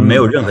就是没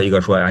有任何一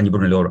个说你不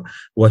准流转。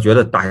我觉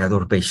得大家都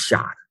是被吓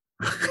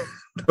的。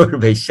都是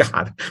被吓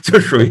的，就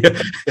属于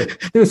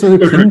这个属于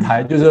平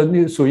台，就是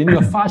那个属于那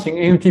个发行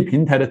NFT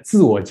平台的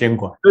自我监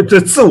管。这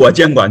自我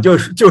监管就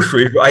属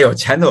于说，哎呦，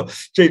前头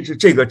这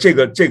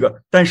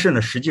个，但是呢，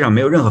实际上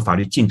没有任何法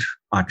律禁止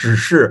啊，只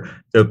是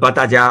把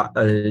大家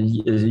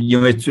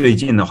因为最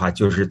近的话，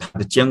就是它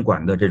的监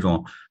管的这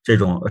种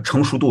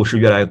成熟度是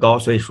越来越高，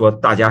所以说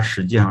大家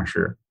实际上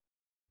是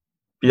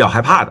比较害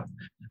怕的。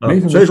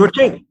所以说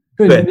这个。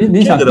对，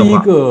你想第一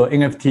个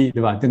NFT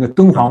对吧？这个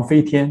敦煌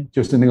飞天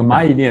就是那个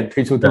蚂蚁链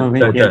推出敦煌飞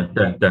天，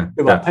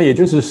对吧？它也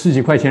就是10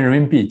几块钱人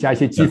民币加一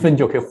些积分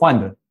就可以换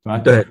的，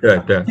对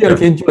吧？对。第二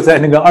天就在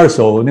那个二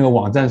手那个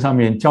网站上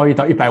面交易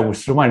到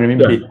150万人民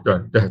币，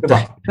对吧？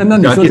那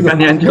你说第3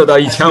天就到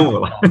1500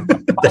了。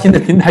现在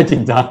平台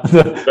紧张，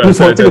就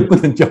说这个不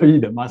能交易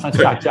的，马上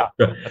下架。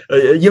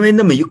对，因为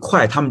那么一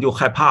块他们就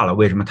害怕了，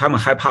为什么？他们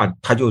害怕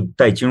它就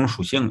带金融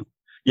属性了。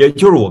也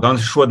就是我刚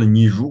才说的，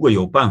你如果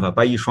有办法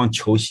把一双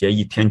球鞋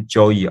一天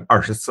交易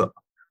20次，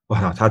我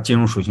操，它金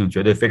融属性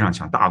绝对非常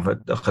强，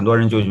很多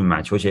人就去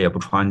买球鞋也不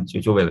穿，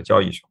就为了交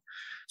易去。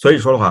所以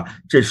说的话，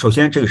首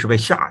先这个是被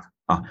吓的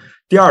啊。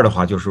第二的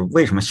话就是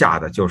为什么吓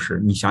的，就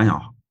是你想想，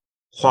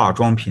化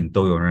妆品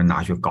都有人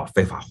拿去搞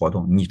非法活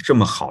动，你这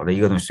么好的一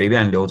个东西随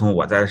便流通，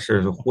我再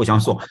是互相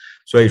送，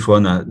所以说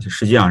呢，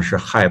实际上是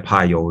害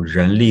怕有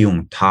人利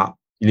用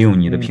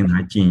你的平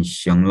台进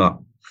行了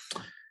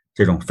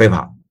这种非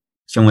法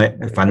行为，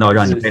反倒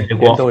让你被黑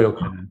锅，都有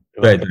可能。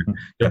对，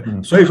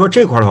所以说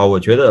这块的话，我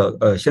觉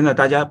得现在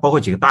大家包括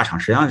几个大厂，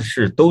实际上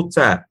是都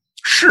在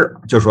试，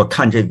就是说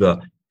看这个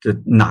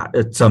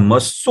怎么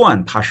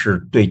算它是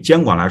对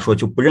监管来说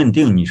就不认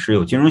定你是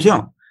有金融性。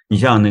你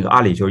像那个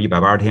阿里就是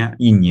180天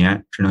，1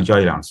年只能交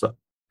易2次。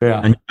对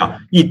啊，你想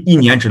一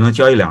年只能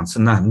交易2次，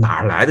那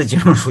哪来的金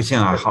融属性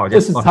啊？好，这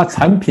是它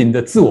产品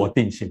的自我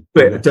定性。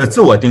对，这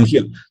自我定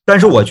性。但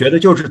是我觉得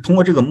就是通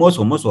过这个摸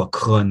索，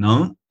可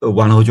能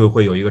完了后就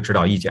会有一个指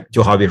导意见。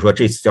就好比说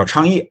这次叫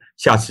倡议，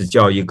下次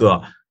叫一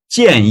个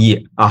建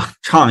议啊，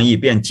倡议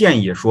变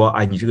建议说，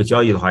你这个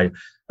交易的话，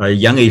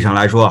严格意义上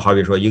来说，好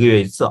比说1个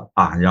月1次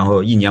啊，然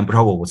后1年不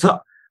超过5次。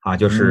啊，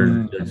就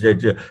是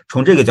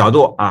从这个角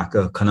度啊，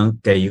可能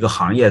给一个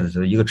行业的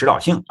一个指导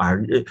性啊，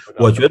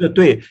我觉得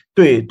对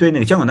那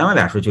个监管单位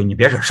来说，就你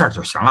别惹事儿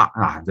就行了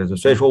啊。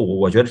所以说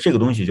我觉得这个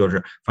东西就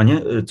是反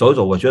正走一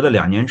走，我觉得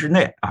2年之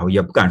内啊，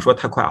也不敢说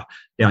太快啊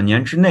，2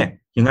年之内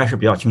应该是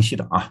比较清晰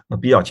的啊，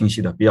比较清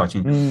晰。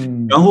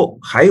然后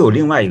还有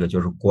另外一个就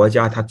是国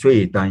家它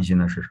最担心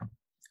的是什么？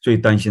最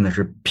担心的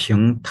是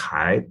平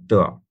台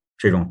的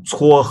这种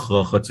撮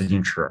合和资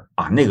金池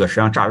啊，那个实际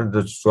上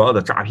所有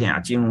的诈骗啊、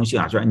金融性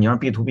啊，虽然你让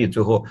B2B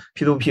最后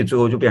P2P 最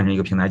后就变成一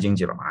个平台经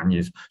济了嘛，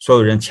你所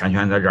有人钱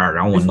全在这儿，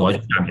然后我挪去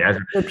干别的。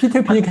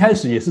P2P 一开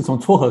始也是从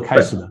撮合开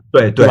始的，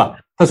对吧？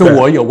他说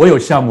我有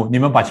项目，你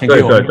们把钱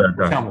给我，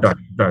对项目。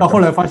到后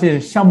来发现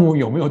项目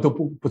有没有都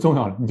不重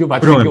要了，你就把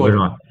钱给我。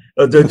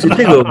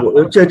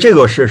这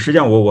个是实际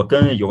上我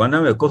跟有关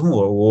单位沟通，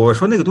我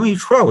说那个东西一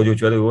出来我就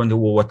觉得有问题，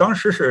我当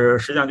时是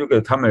实际上就给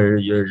他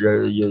们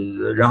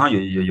然后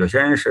有些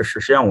人是实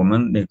际上我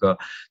们那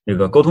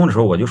个沟通的时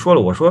候我就说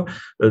了，我说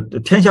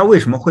天下为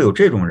什么会有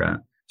这种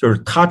人，就是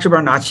他这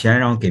边拿钱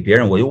然后给别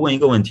人，我又问一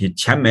个问题，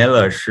钱没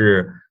了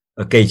是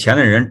给钱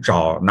的人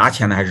找拿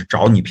钱的还是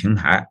找你平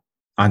台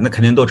啊？那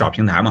肯定都找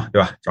平台嘛，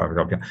对吧？找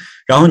平台，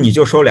然后你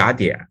就收2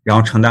点，然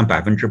后承担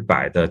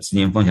100%的资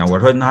金风险。我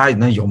说那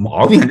有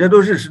毛病，这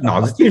都是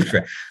脑子进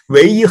水。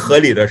唯一合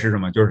理的是什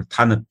么？就是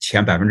他的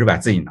钱100%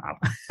自己拿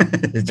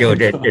了，结果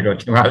这种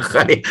情况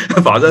合理，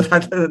否则他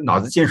脑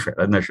子进水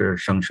了，那是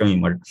生意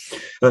模式。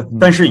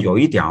但是有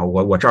一点啊，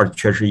我这儿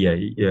确实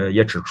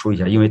也指出一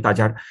下，因为大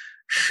家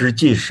实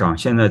际上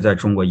现在在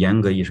中国严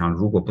格意义上，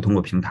如果不通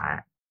过平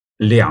台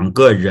，2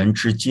个人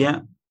之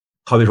间，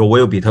好比说我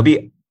有比特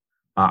币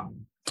啊，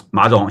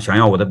马总想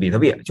要我的比特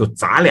币，就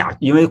咱俩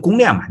因为公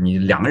链嘛，你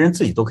2个人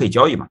自己都可以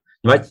交易嘛，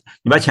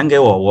你把钱给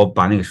我，我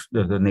把那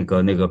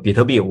个比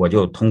特币我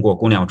就通过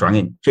公链我转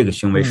给你，这个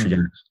行为实际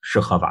上是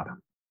合法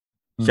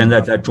的。现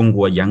在在中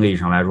国严格意义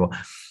上来说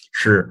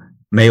是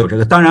没有这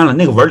个，当然了，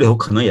那个文里头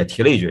可能也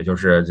提了一句，就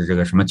是这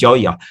个什么交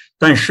易啊，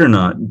但是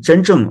呢，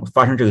真正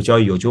发生这个交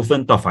易有纠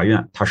纷到法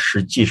院，他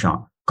实际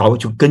上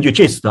就根据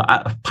这次的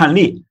判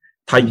例，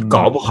他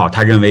搞不好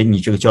他认为你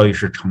这个交易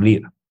是成立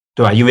的，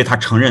对吧？因为他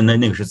承认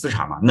那个是资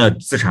产嘛，那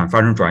资产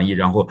发生转移，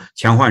然后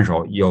钱换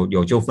手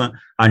有纠纷，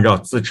按照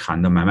资产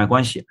的买卖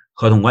关系、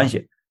合同关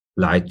系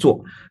来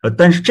做。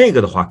但是这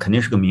个的话肯定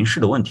是个民事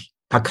的问题，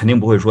他肯定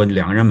不会说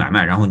2个人买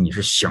卖，然后你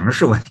是刑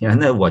事问题。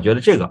那我觉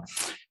得这个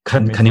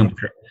肯定不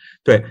是。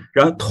对，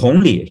然后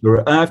同理就是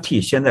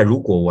NFT 现在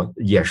如果我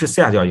也是私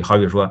下交易，好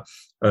比说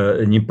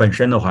你本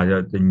身的话，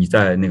你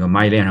在那个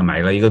蚂蚁链上买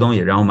了一个东西，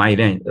然后蚂蚁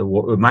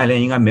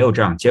链应该没有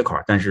这样接口，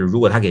但是如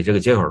果他给这个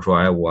接口说，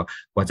哎，我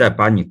再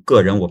把你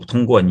个人，我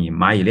通过你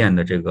蚂蚁链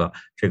的这个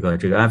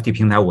NFT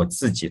平台，我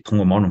自己通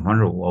过某种方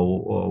式，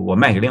我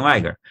卖给另外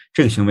一个人，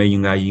这个行为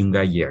应该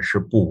也是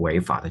不违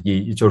法的，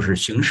也就是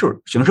刑事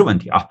问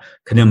题啊，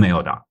肯定没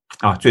有的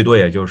啊，最多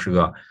也就是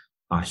个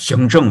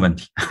行政问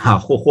题啊，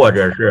或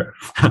者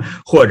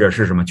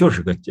是什么，就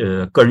是个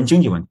个人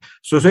经济问题，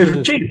所以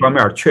说这方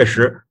面确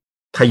实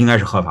它应该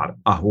是合法的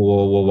啊，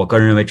我个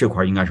人认为这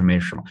块应该是没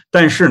什么。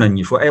但是呢，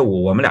你说，哎，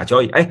我们俩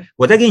交易，哎，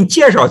我再给你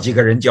介绍几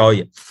个人交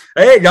易，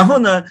哎，然后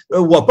呢，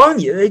我帮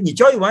你，你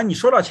交易完你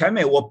收到钱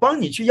没？我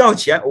帮你去要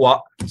钱，我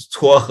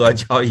撮合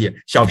交易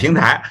小平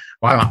台，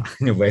完了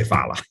你违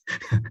法了。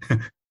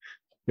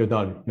有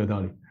道理。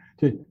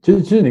对，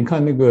其实你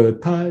看那个，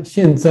他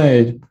现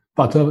在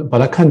把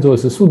它看作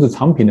是数字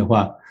藏品的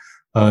话。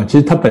其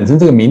实它本身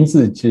这个名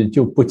字其实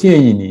就不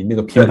建议你那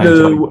个平台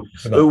交易。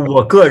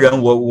我个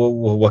人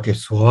我给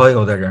所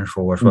有的人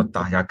说，我说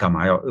大家干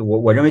嘛要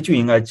我认为就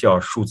应该叫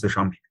数字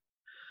商品。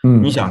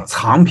你想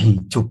藏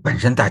品就本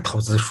身带投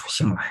资属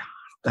性了呀，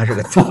它是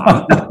个藏，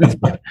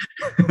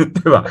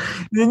对吧？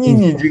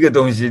你这个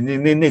东西，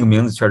那个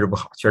名字确实不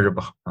好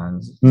啊！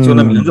就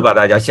那名字把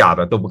大家吓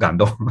得都不敢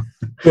动。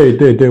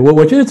对，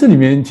我觉得这里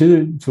面其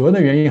实主要的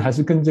原因还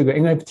是跟这个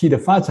NFT 的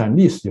发展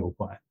历史有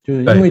关，就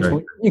是因为从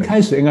一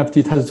开始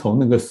NFT 它是从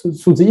那个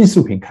数字艺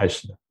术品开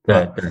始的，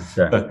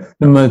对。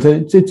那么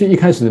这一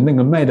开始那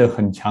个卖的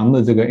很强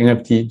的这个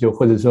NFT， 就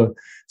或者说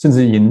甚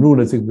至引入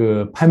了这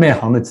个拍卖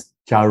行的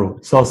加入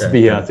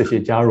 ，Sotheby's 啊这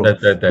些加入，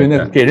对，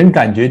那给人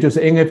感觉就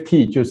是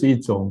NFT 就是一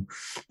种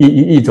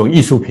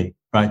艺术品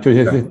啊，就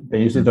是等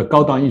于是一个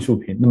高档艺术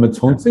品。那么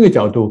从这个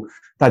角度，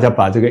大家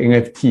把这个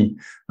NFT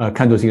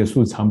看作是一个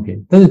数字藏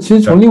品，但是其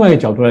实从另外一个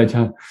角度来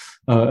讲，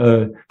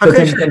它可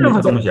以是任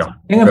何东西啊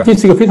 ，NFT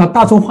是一个非常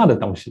大众化的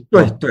东西。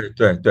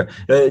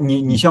对，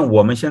你像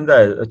我们现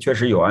在确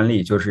实有案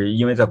例，就是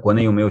因为在国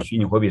内又没有虚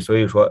拟货币，所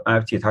以说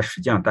NFT 它实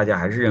际上大家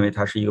还是认为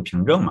它是一个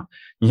凭证嘛。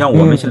你像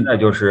我们现在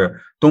就是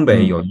东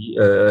北有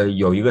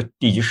一个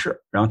地级市，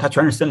然后它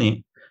全是森林，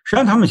实际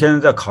上他们现在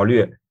在考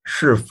虑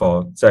是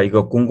否在一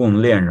个公共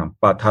链上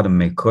把它的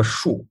每棵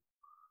树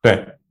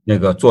那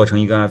个做成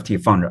一个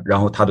NFT 放着，然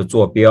后它的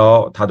坐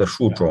标、它的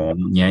树种、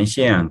年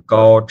限、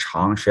高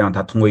长，实际上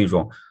它通过一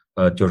种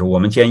就是我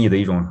们建议的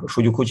一种数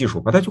据库技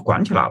术，把它就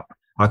管起来了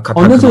啊。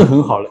那这个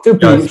很好了，这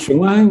比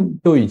雄安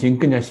都已经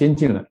更加先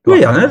进了。对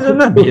呀，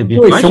那比因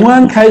为雄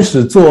安开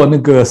始做那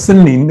个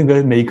森林那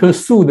个每棵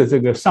树的这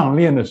个上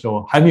链的时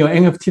候，还没有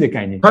NFT 的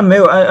概念。它没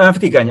有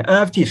NFT 概念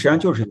 ，NFT 实际上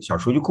就是小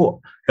数据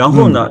库。然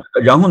后呢，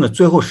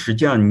最后实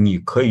际上你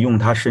可以用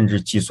它，甚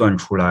至计算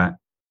出来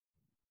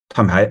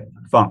碳排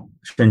放。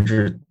甚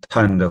至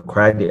碳的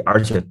credit，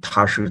 而且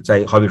它是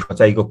好比说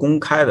在一个公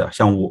开的，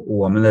像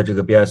我们的这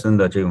个 BSN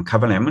的这种开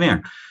发联盟链，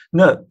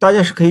那大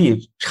家是可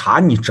以查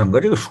你整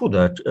个这个树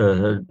的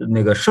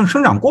那个生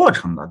长过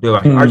程的，对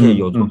吧？而且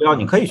有坐标，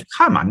你可以去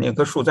看嘛，那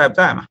棵树在不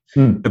在嘛，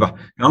对吧？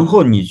然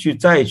后你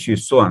再去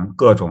算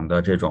各种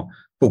的这种，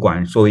不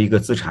管作为一个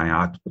资产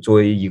呀，作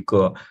为一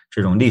个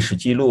这种历史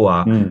记录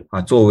啊，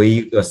作为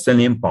一个森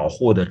林保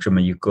护的这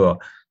么一个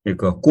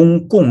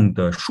公共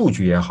的数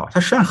据也好，它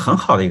实际上很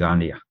好的一个案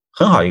例啊。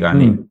很好一个案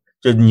例，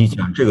就你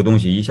想这个东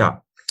西一下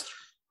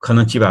可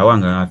能几百万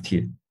个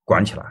NFT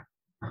管起来。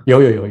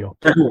有，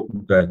但是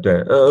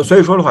所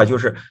以说的话，就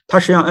是它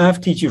实际上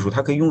NFT 技术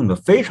它可以用的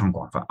非常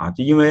广泛啊，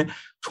因为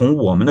从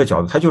我们的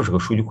角度，它就是个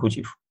数据库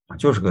技术啊，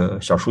就是个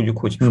小数据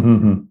库技术。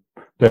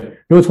对，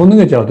如果从那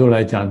个角度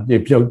来讲，也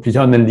比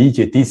较能理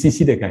解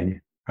DCC 的概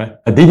念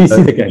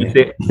，DDC 的概念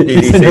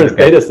 ，Decentralized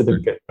Data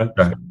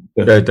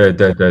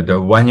Certificate，对，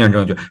完全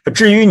正确。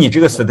至于你这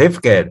个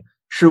certificate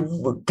是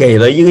给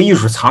了一个艺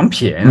术藏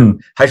品，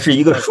还是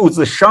一个数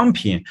字商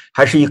品，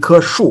还是一棵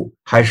树，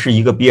还是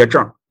一个毕业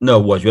证，那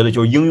我觉得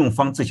就应用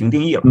方自行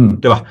定义了，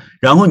对吧？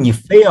然后你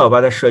非要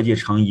把它设计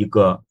成一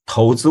个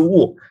投资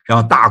物，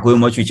然后大规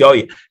模去交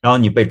易，然后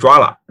你被抓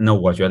了，那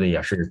我觉得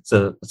也是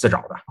自找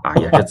的啊，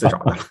也是自找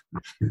的。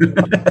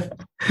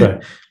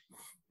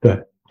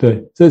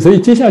对，所以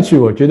接下去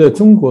我觉得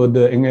中国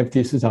的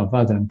NFT 市场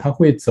发展，它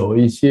会走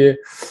一些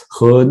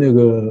和那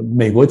个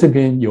美国这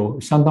边有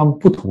相当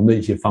不同的一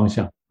些方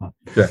向啊。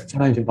对，相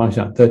当一些方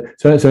向。对，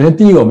首先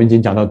第一个我们已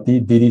经讲到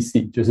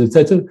DDC， 就是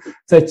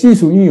在技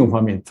术应用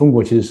方面，中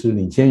国其实是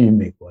领先于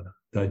美国的。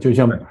对，就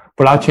像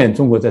blockchain，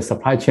 中国在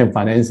supply chain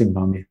financing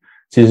方面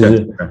其实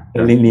是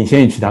领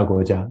先于其他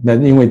国家。那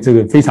因为这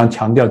个非常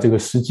强调这个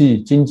实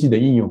际经济的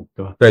应用，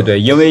对吧？对，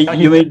因为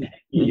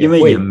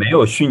也没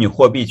有虚拟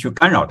货币去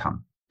干扰他们。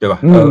对吧？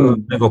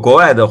那个国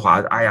外的话，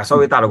哎呀，稍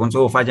微大的公司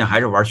最后发现还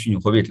是玩虚拟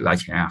货币来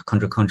钱啊，吭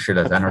哧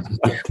的在那儿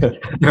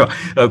对吧？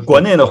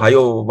国内的话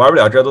又玩不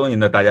了这东西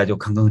呢，大家就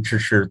吭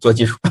哧做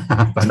技术，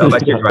反倒把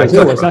技术来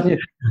做。所以我相信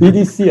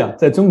DDC 啊，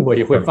在中国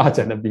也会发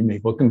展的比美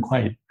国更快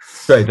一点。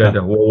对，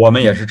我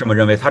们也是这么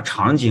认为，它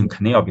场景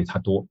肯定要比它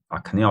多啊，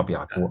肯定要比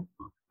它多。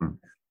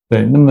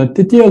对。那么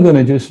第二个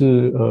呢，就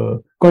是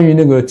关于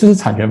那个知识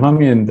产权方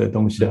面的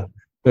东西啊。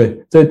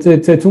对，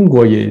在中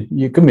国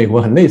也跟美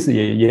国很类似，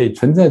也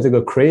存在这个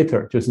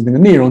creator， 就是那个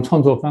内容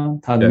创作方，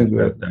他那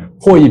个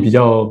获益比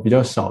较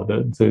少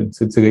的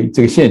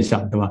这个现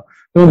象，对吧？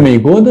那么美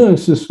国呢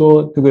是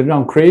说这个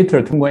让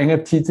creator 通过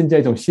NFT 增加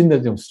一种新的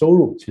这种收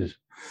入，其实。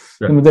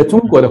那么在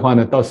中国的话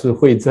呢，倒是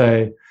会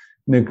在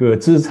那个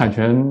知识产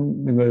权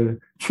那个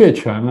确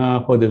权啊，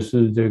或者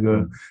是这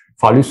个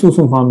法律诉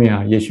讼方面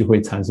啊，也许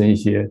会产生一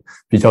些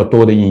比较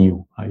多的应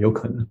用啊，有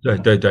可能。对，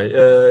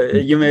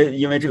因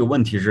为这个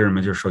问题是什么？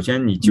就是首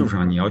先你技术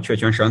上你要确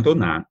权，实际上都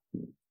难，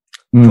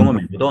中国、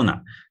美国都难。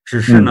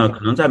只是呢，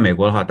可能在美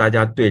国的话，大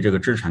家对这个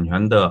知识产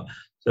权的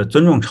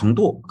尊重程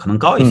度可能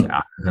高一些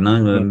啊，可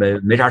能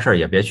没啥事儿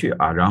也别去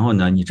啊。然后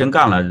呢，你真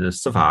干了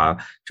司法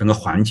整个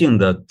环境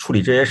的处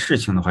理这些事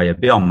情的话，也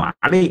比较麻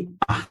利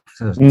啊。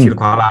叽里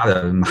呱啦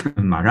的，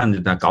马上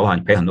就搞不好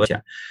你赔很多钱。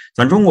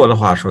咱中国的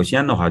话，首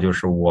先的话就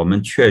是我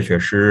们确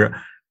实，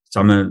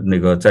咱们那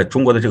个在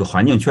中国的这个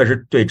环境，确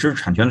实对知识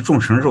产权的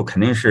重视程度肯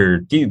定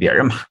是低于别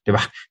人嘛，对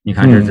吧？你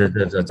看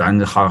这咱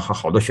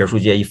好多学术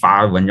界一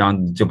发文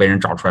章就被人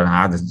找出来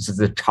啊，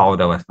这抄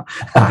的，我操，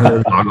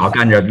老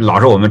干着，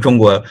老是我们中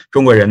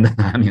国人的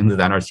名字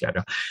在那儿写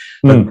着。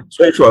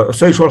所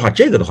以说的话，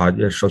这个的话，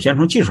首先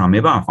从技术上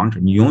没办法防止，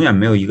你永远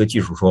没有一个技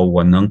术说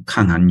我能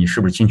看看你是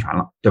不是侵权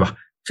了，对吧？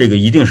这个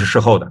一定是事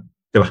后的，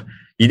对吧？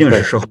一定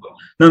是事后的。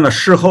那么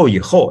事后以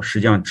后，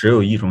实际上只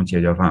有一种解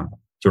决办法，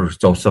就是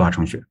走司法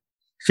程序。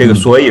这个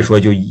所以说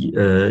就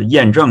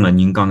验证了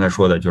您刚才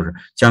说的，就是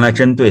将来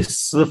针对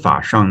司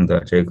法上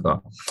的这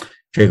个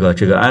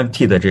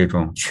NFT 的这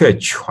种确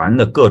权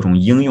的各种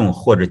应用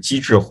或者机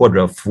制或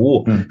者服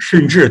务，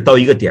甚至到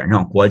一个点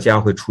上，国家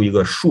会出一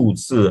个数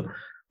字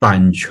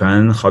版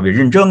权，好比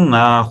认证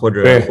啊，或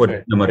者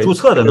那么注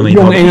册的那么一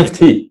套用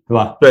NFT 对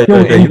吧？对，用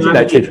NFT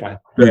来确权。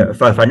对，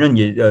反正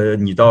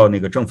你到那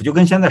个政府就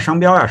跟现在商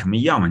标啊什么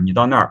一样嘛，你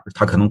到那儿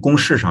他可能公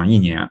示上1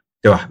年，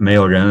对吧？没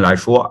有人来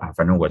说啊，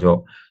反正我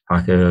就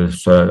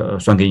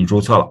算给你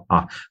注册了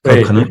啊。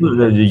可能就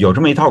是有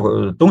这么一套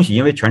东西，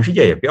因为全世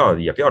界也比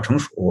较成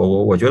熟，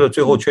我觉得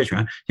最后确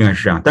权应该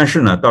是这样。但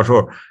是呢，到时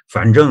候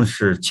反正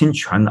是侵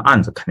权的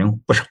案子肯定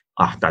不少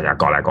啊，大家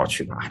告来告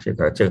去的啊。这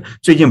个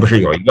最近不是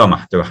有一个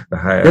嘛，对吧？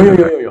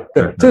有。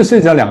对，这个涉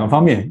及到2个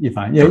方面，一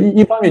方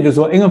面就是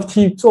说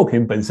NFT 作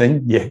品本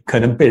身也可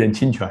能被人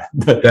侵权，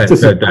对，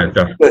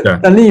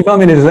但另一方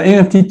面呢，就是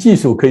NFT 技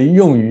术可以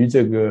用于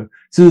这个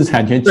知识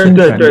产权侵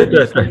权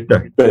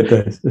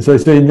的，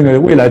所以那个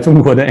未来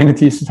中国的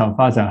NFT 市场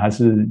发展还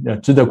是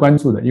值得关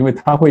注的，因为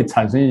它会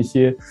产生一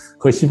些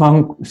和西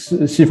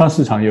方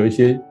市场有一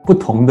些不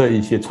同的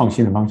一些创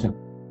新的方向。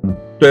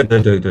对，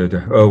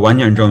完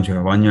全正确。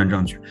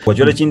我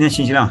觉得今天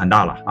信息量很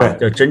大了啊！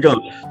这真正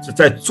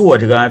在做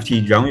这个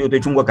NFT， 然后又对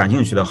中国感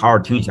兴趣的，好好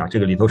听一下，这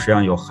个里头实际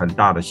上有很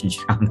大的信息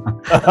量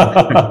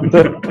的。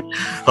对，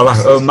好吧，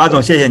马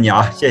总，谢谢你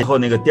啊，谢谢。以后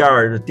那个第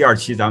二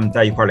期咱们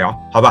再一块聊，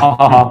好吧？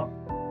好。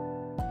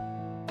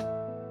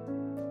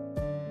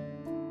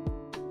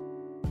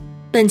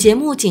本节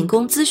目仅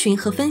供咨询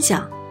和分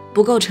享，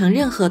不构成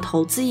任何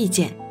投资意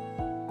见。